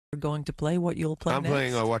going to play, what you'll play I'm next?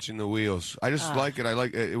 playing Watching the Wheels. I just like it. I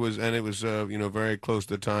like it. It was very close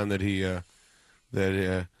to the time that he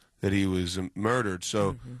was murdered.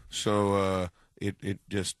 So it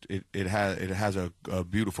has a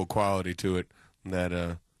beautiful quality to it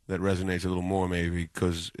that resonates a little more, maybe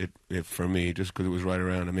because it for me, just because it was right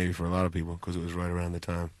around, and maybe for a lot of people because it was right around the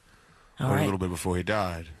time, or a little bit before he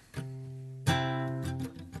died.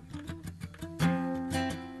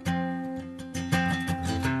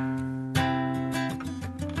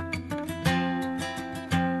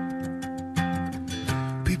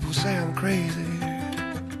 People say I'm crazy,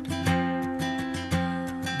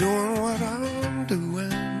 doing what I'm doing.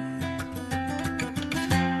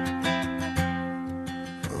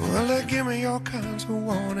 Well, they give me all kinds of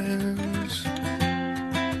warnings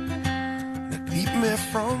that keep me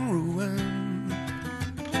from ruin.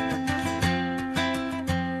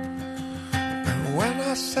 And when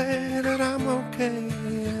I say that I'm okay,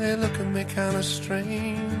 they look at me kind of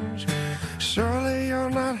strange. Surely you're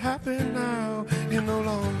not happy now, you no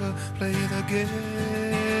longer play the game.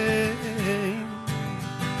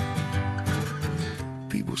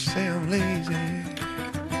 People say I'm lazy,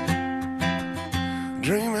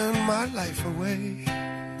 dreaming my life away.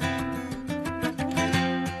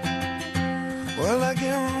 Well,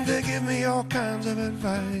 they give me all kinds of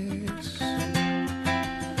advice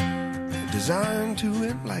designed to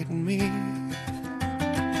enlighten me.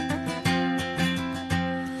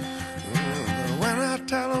 When I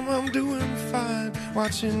tell them I'm doing fine,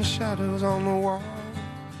 watching shadows on the wall.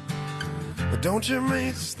 But don't you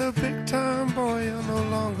miss the big time, boy, you're no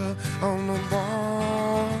longer on the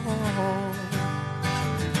ball.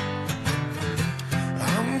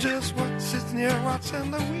 I'm just sitting here watching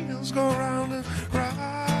the wheels go round and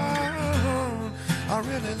round. I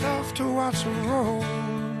really love to watch them roll.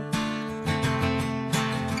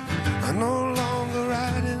 I'm no longer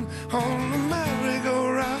riding on the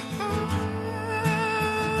merry-go-round.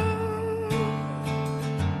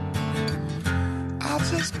 I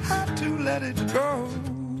just had to let it go.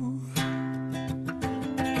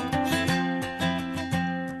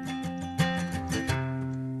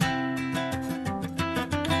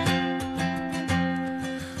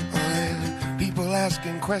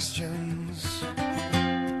 Asking questions,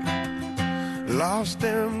 lost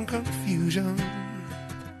in confusion.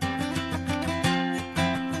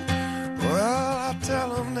 Well, I tell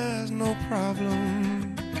them there's no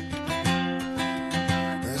problem,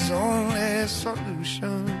 there's only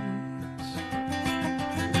solutions.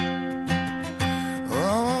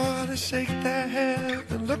 Oh, they shake their head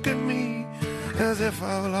and look at me as if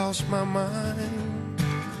I've lost my mind.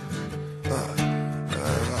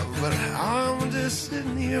 But I'm just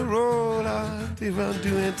sitting here rolled out, even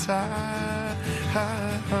doing time.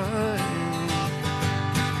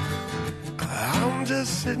 I'm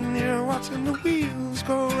just sitting here watching the wheels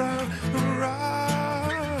go round and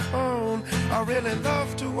round. I really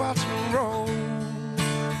love to watch them roll.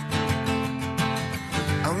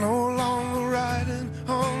 I'm no longer riding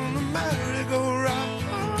on the merry-go-round.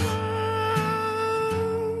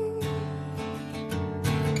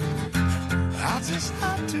 I just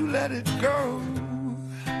had to let it go.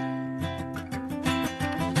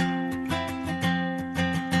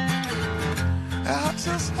 I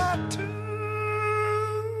just had to